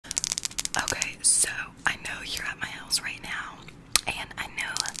I know you're at my house right now, and I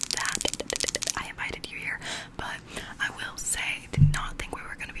know that I invited you here, but I will say I did not think we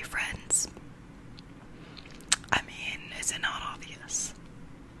were going to be friends. I mean, is it not obvious?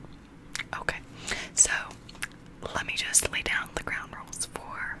 Okay, so let me just lay down the ground rules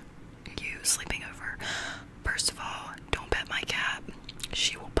for you sleeping over. First of all, don't pet my cat.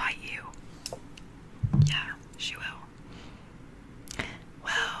 She will bite you. Yeah, she will.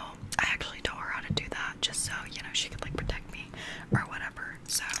 Well, I actually told her how to do that just so, you know, she could like protect me or whatever.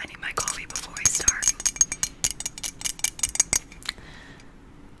 So I need my coffee before we start.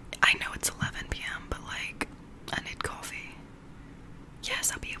 I know it's 11 p.m., but like, I need coffee.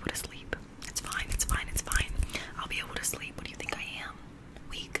 Yes, I'll be able to sleep. It's fine, it's fine, it's fine. I'll be able to sleep. What do you think I am?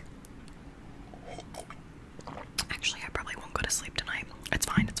 Weak? Actually, I probably won't go to sleep tonight. It's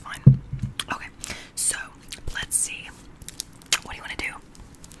fine, it's fine. Okay, so let's see. What do you want to do?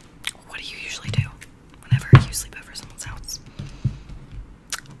 What do you usually do whenever you sleep over someone's house?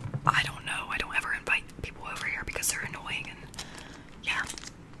 I don't know. I don't ever invite people over here because they're annoying and yeah.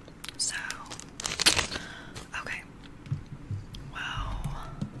 So, okay. Well,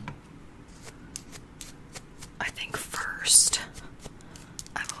 I think first,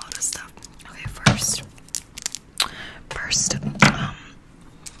 I have a lot of stuff. Okay, first,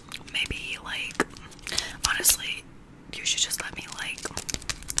 maybe like, honestly, you should just let me like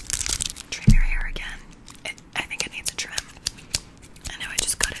trim your hair again. I think it needs a trim. I know I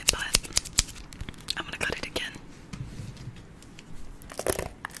just cut it, but I'm gonna cut it again.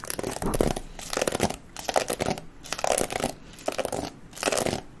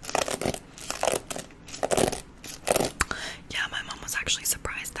 Yeah, my mom was actually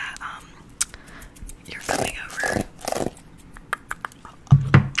surprised that you're coming over.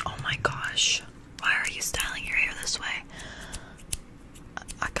 Oh my gosh. Why are you styling your hair this way?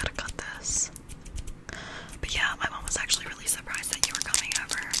 I gotta cut this. But yeah, my mom was actually really surprised that you were coming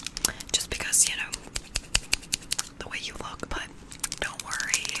over. Just because, you know, the way you look, but don't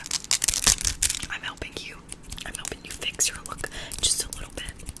worry. I'm helping you. I'm helping you fix your look just a little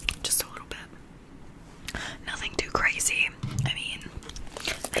bit. Just a little bit. Nothing too crazy. I mean,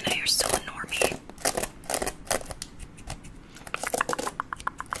 I know you're still a normie.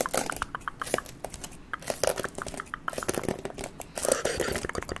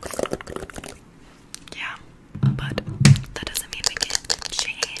 Yeah, but that doesn't mean we can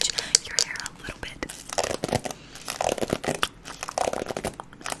change your hair a little bit.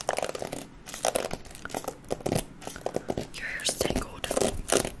 Your hair's tangled.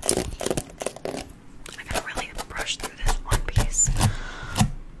 I gotta really brush through this one piece.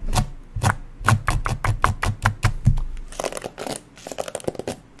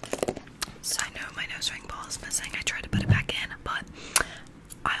 So I know my nose ring ball is missing. I tried to put it back in, but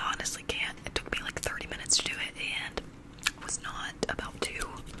I honestly can't. It took me like 30 minutes to do it, and I was not about to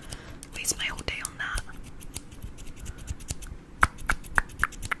waste my whole day on that.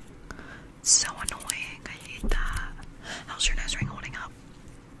 It's so annoying. I hate that. How's your nose ring holding up?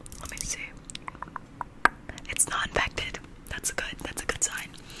 Let me see. It's not infected. That's a good sign.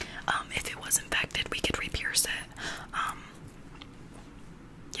 If it was infected, we could re-pierce it.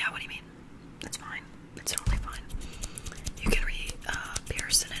 Yeah, what do you mean? It's fine. It's totally fine. You can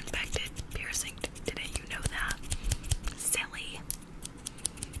pierce an infected piercing. Didn't you know that? Silly.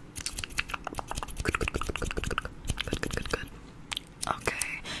 Good.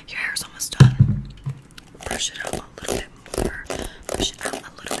 Okay, your hair's almost done. Brush it out a little bit more. Brush it out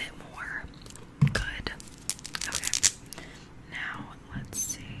a little bit more. Good. Okay. Now let's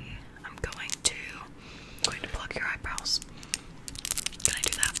see. I'm going to pluck your eyebrows. Can I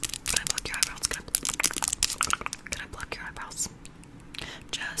do that? Can I pluck your eyebrows? Can I pluck your eyebrows?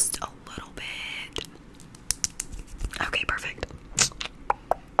 Just a little bit. Okay, perfect.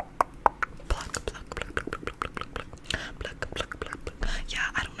 Pluck. Yeah,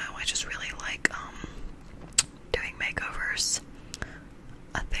 I don't know. I just really like doing makeovers.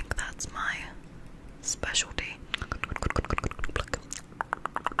 I think that's my specialty.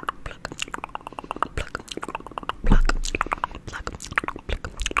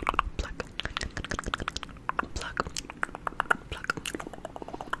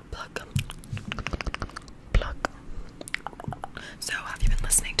 So, have you been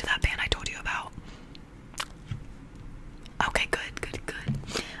listening to that band I told you about? Okay, good.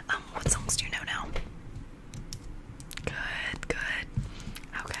 What songs do you know now? Good.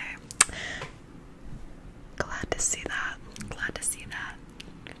 Okay. Glad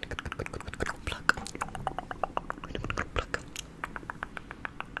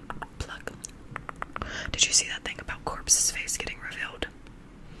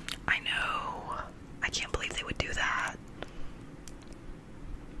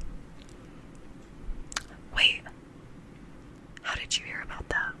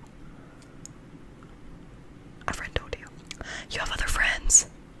friends?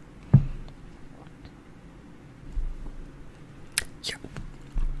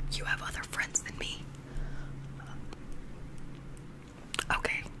 You have other friends than me?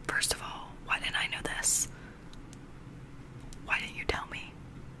 Okay, first of all, why didn't I know this? Why didn't you tell me?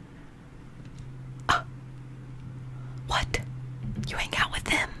 What? You hang out with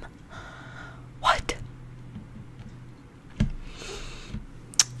them? What?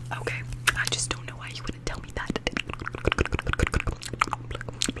 Okay, I just don't know why you wouldn't tell me that.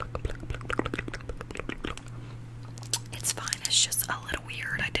 It's fine, it's just a little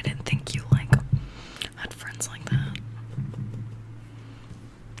weird. I didn't think you, like, had friends like that.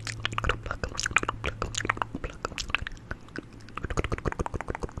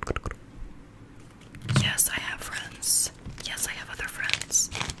 Yes, I have friends. Yes, I have other friends.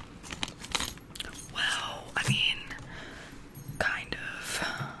 Well, I mean, kind of.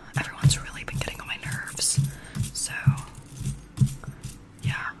 Everyone's really been getting on my nerves. So,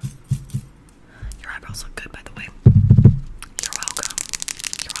 yeah. Your eyebrows look good, by the way. You're welcome.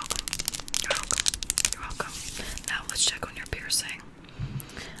 You're welcome. You're welcome. You're welcome. Now, let's check on your piercing.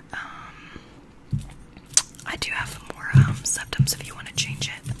 I do have more septums if you want to change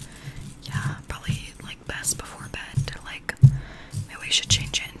it. Yeah, probably like best before bed. Like, maybe we should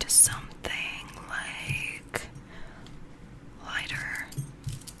change it into something like lighter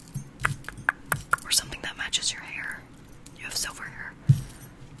or something that matches your hair. You have silver hair.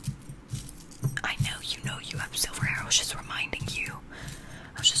 I know you have silver hair. I was just reminding you.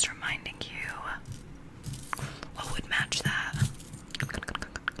 What would match that?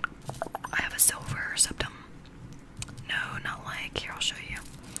 I have a silver septum. No, not like, here, I'll show you.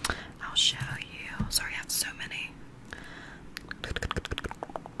 Sorry, I have so many.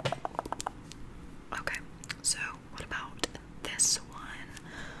 Okay, so what about this one?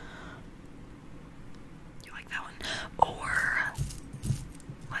 You like that one? Or,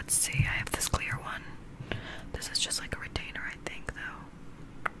 let's see, I have this clear one. This is just like a retainer, I think,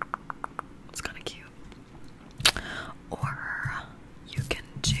 though. It's kind of cute. Or, you can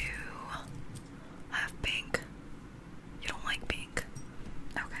do, I have pink. You don't like pink?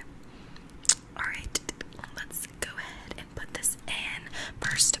 Okay. Alright, let's go ahead and put this in.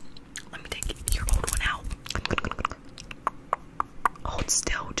 First, let me take your old one out. Hold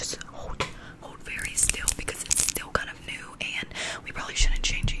still, just hold very still because it's still kind of new and we probably shouldn't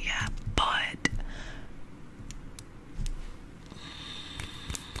change it yet, but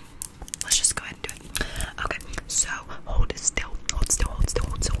let's just go ahead and do it. Okay, so hold still,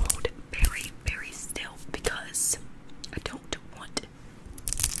 hold very, very still because I don't want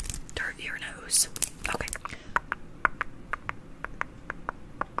to hurt your nose. Okay.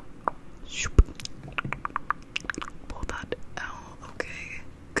 Pull that out. Okay,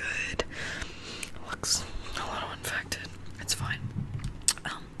 good. Looks a little infected. It's fine.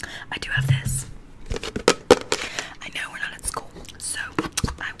 I do have this. I know we're not at school, so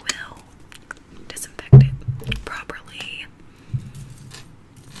I will disinfect it properly.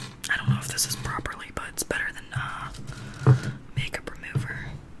 I don't know if this is properly, but it's better than makeup remover.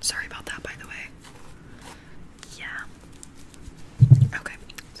 Sorry about that, by the way. Yeah. Okay,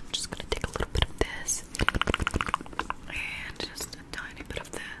 so I'm just gonna take a little bit of this and just a tiny bit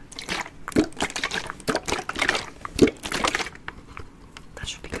of this. That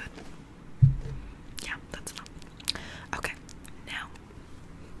should be good. Yeah, that's enough. Okay, now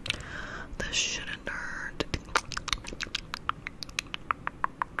this shouldn't hurt.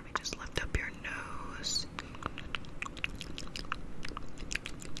 Let me just lift up your nose.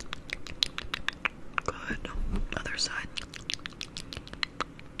 Good. Other side.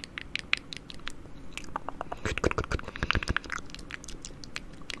 Good.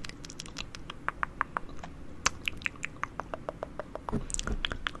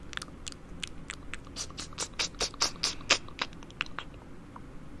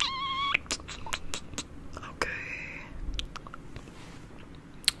 Okay.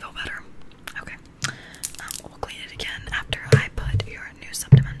 Feel better? Okay. We'll clean it again after I put your new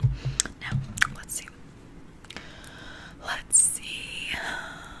septum in. Now, let's see.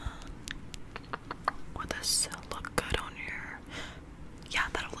 Will this look good on your... Yeah,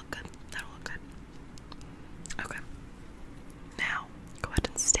 that'll look good. Okay. Now, go ahead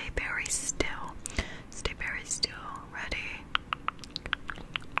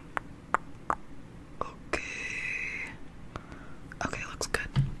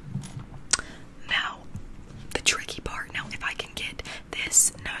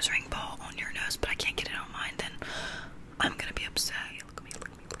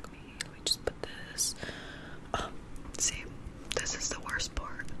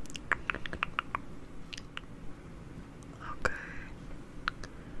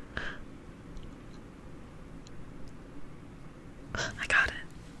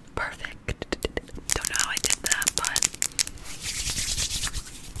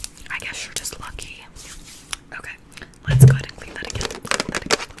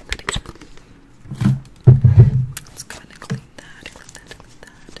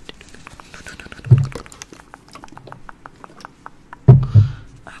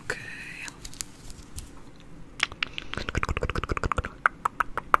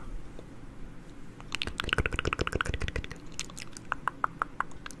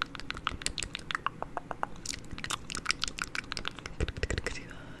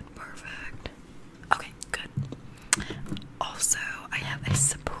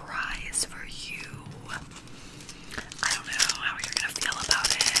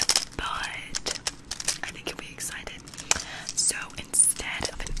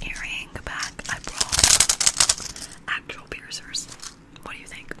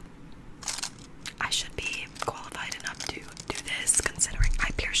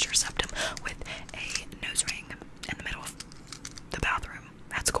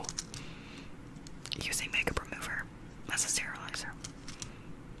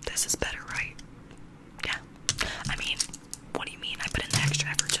This is better, right? Yeah. I mean, what do you mean? I put in the extra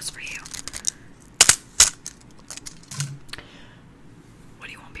effort just for you. What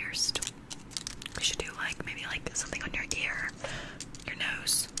do you want pierced? We should do like maybe like something on your ear, your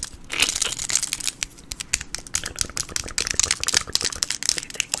nose. What do you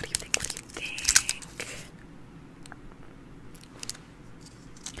think? What do you think? What do you think?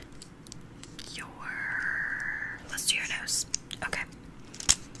 Let's do your nose. Okay.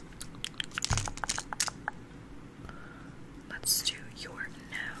 Let's do your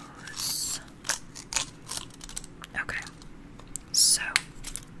nose. Okay. So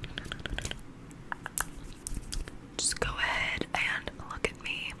just go ahead and look at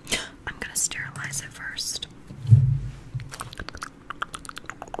me. I'm gonna sterilize it first.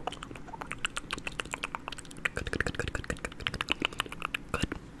 Good.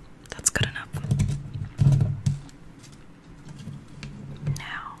 That's good enough.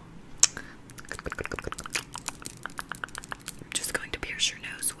 Now, I'm just going to pierce your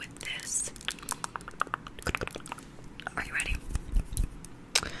nose with this. Are you ready?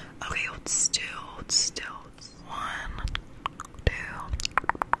 Okay, hold still, hold still. 1, 2,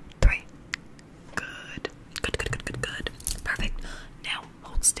 3. Good. Good, good, good, good, good. Perfect. Now,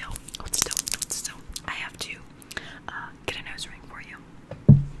 hold still, hold still, hold still. I have to get a nose ring for you.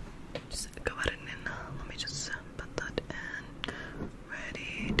 Just go ahead and let me just put that in.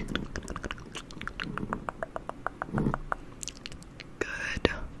 Ready.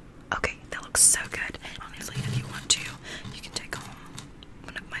 Good. Okay, that looks so good. Honestly, if you want to, you can take home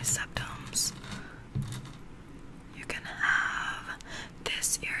one of my septums. You can have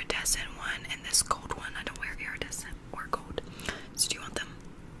this iridescent one and this gold one. I don't wear iridescent or gold. So do you want them?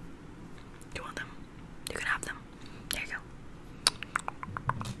 Do you want them? You can have them. There you go.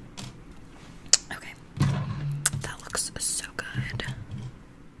 Okay. That looks so good.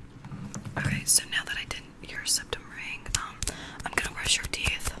 Okay, so now that I did your septum ring, I'm gonna brush your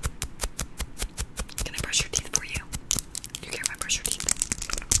teeth. Can I brush your teeth for you? Do you care if I brush your teeth?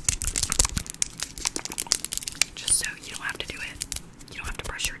 Just so you don't have to do it. You don't have to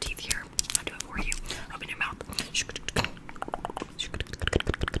brush your teeth here. I'll do it for you. Open your mouth. Good,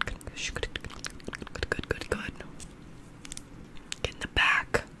 good, good. Get in the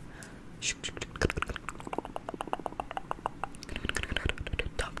back.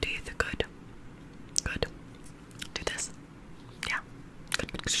 Top teeth. Good. Good. Do this. Yeah.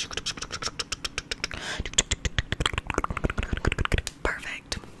 Good.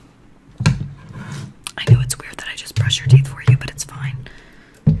 Perfect. I know it's weird that I just brush your teeth for you, but it's fine.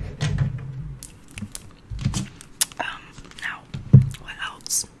 Now, what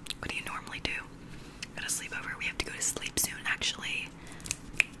else? What do you normally do? Got a sleepover. We have to go to sleep soon, actually.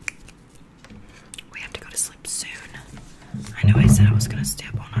 We have to go to sleep soon. I know I said I was gonna stay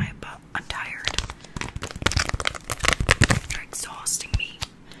up all night, but I'm tired. You're exhausting me.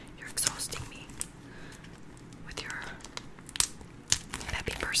 You're exhausting me with your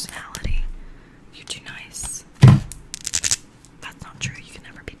peppy personality. You're too nice. That's not true. You can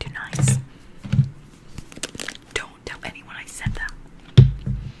never be too nice. Don't tell anyone I said that.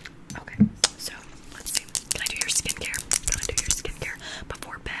 Okay, so let's see. Can I do your skincare? Can I do your skincare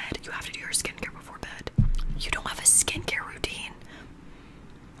before bed? You have to do your skincare before bed. You don't have a skincare routine.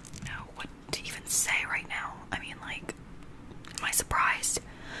 No, what to even say right now? I mean, like, am I surprised?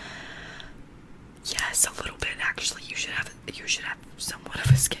 Yes, a little bit actually. You should have somewhat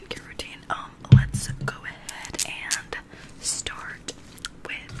of a skincare routine. Let's go ahead and start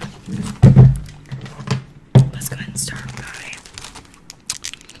with. Let's go ahead and start by.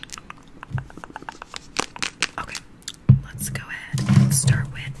 Okay, let's go ahead and start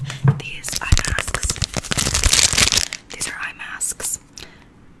with these eye masks. These are eye masks.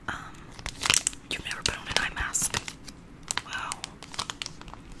 You've never put on an eye mask. Well,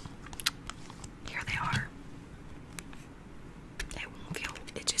 here they are. It won't feel,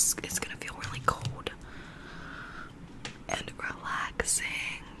 it's gonna feel really cold and relaxing.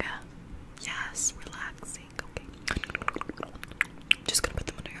 Yes, relaxing. Okay. Just gonna put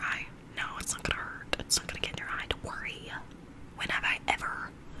them under your eye. No, it's not gonna hurt. It's not gonna get in your eye. Don't worry. When have I ever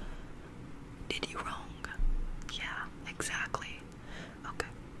did you wrong? Yeah, exactly. Okay.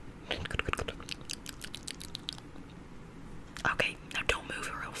 Okay, now don't move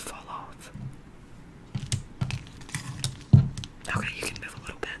or it'll fall off. Okay, you can move a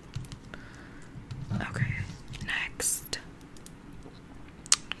little bit. Okay, next.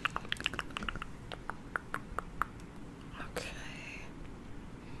 Okay.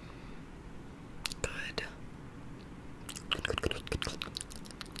 Good. Good, good, good, good, good.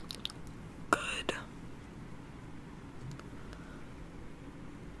 Good.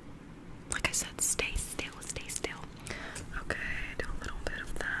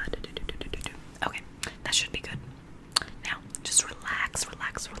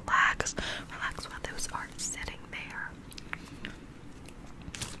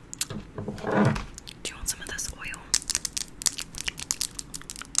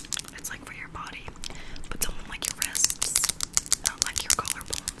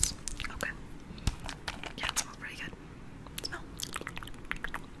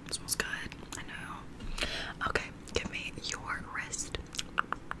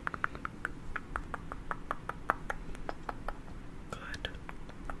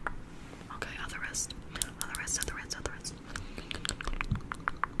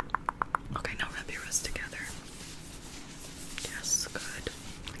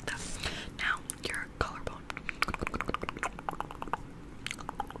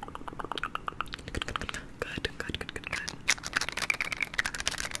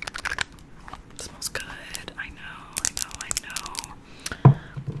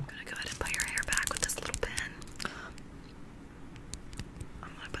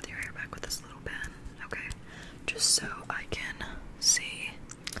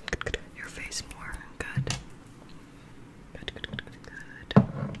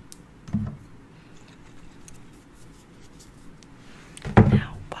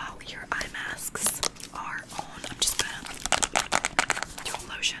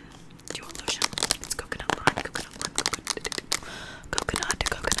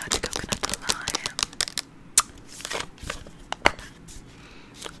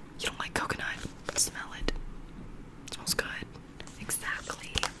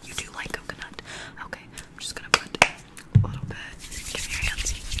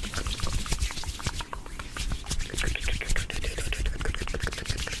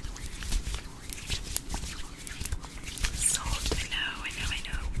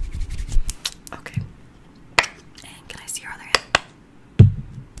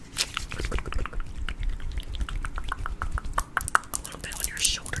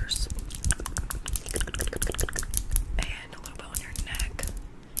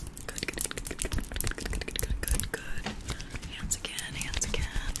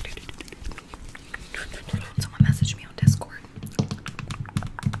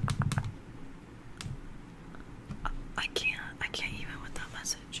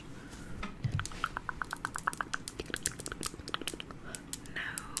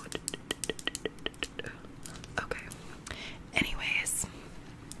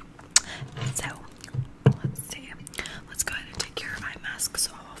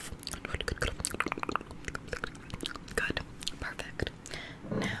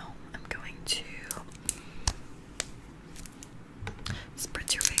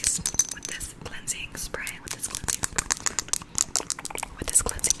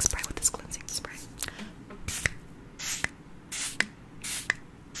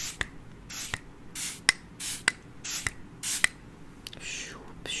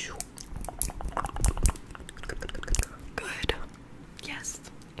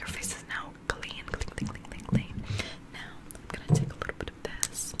 now clean, clean, clean, clean, clean, clean. Now I'm gonna take a little bit of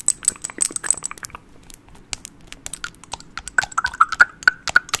this.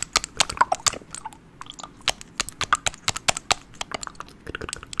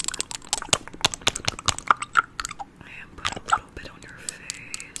 I am put a little bit on your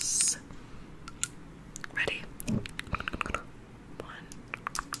face. Ready? 1,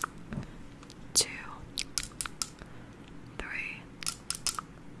 2, 3,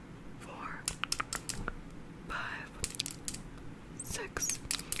 4, 5, 6,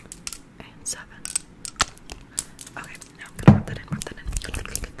 and 7. Okay, now I'm gonna rub that in, rub that in.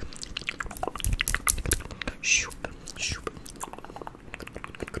 Shoop, shoop.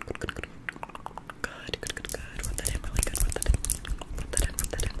 Good, good, good, good. Rub that in really good, rub that in. Rub that in, rub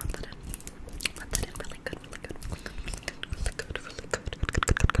that in, rub that in. Rub that in really good, really good. Really good, really good.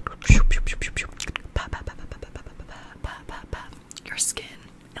 Shoop, shoop, shoop, shoop, shoop. Pa, pa, pa, pa, pa, pa, pa, pa, pa, pa, pa. Your skin,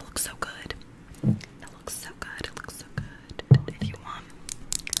 it looks so good. It looks so good, it looks so good. If you want,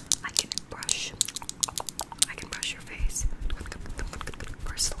 I can brush your face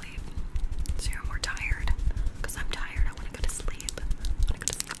for sleep, so you're more tired, because I'm tired. I want to go to sleep. I want to go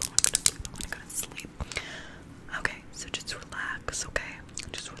to sleep. I want to go to sleep. I want to go to sleep. Okay, so just relax, okay?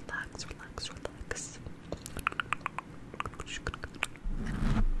 Just relax, relax, relax.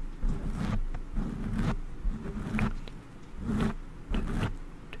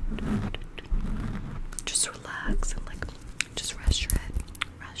 Just relax.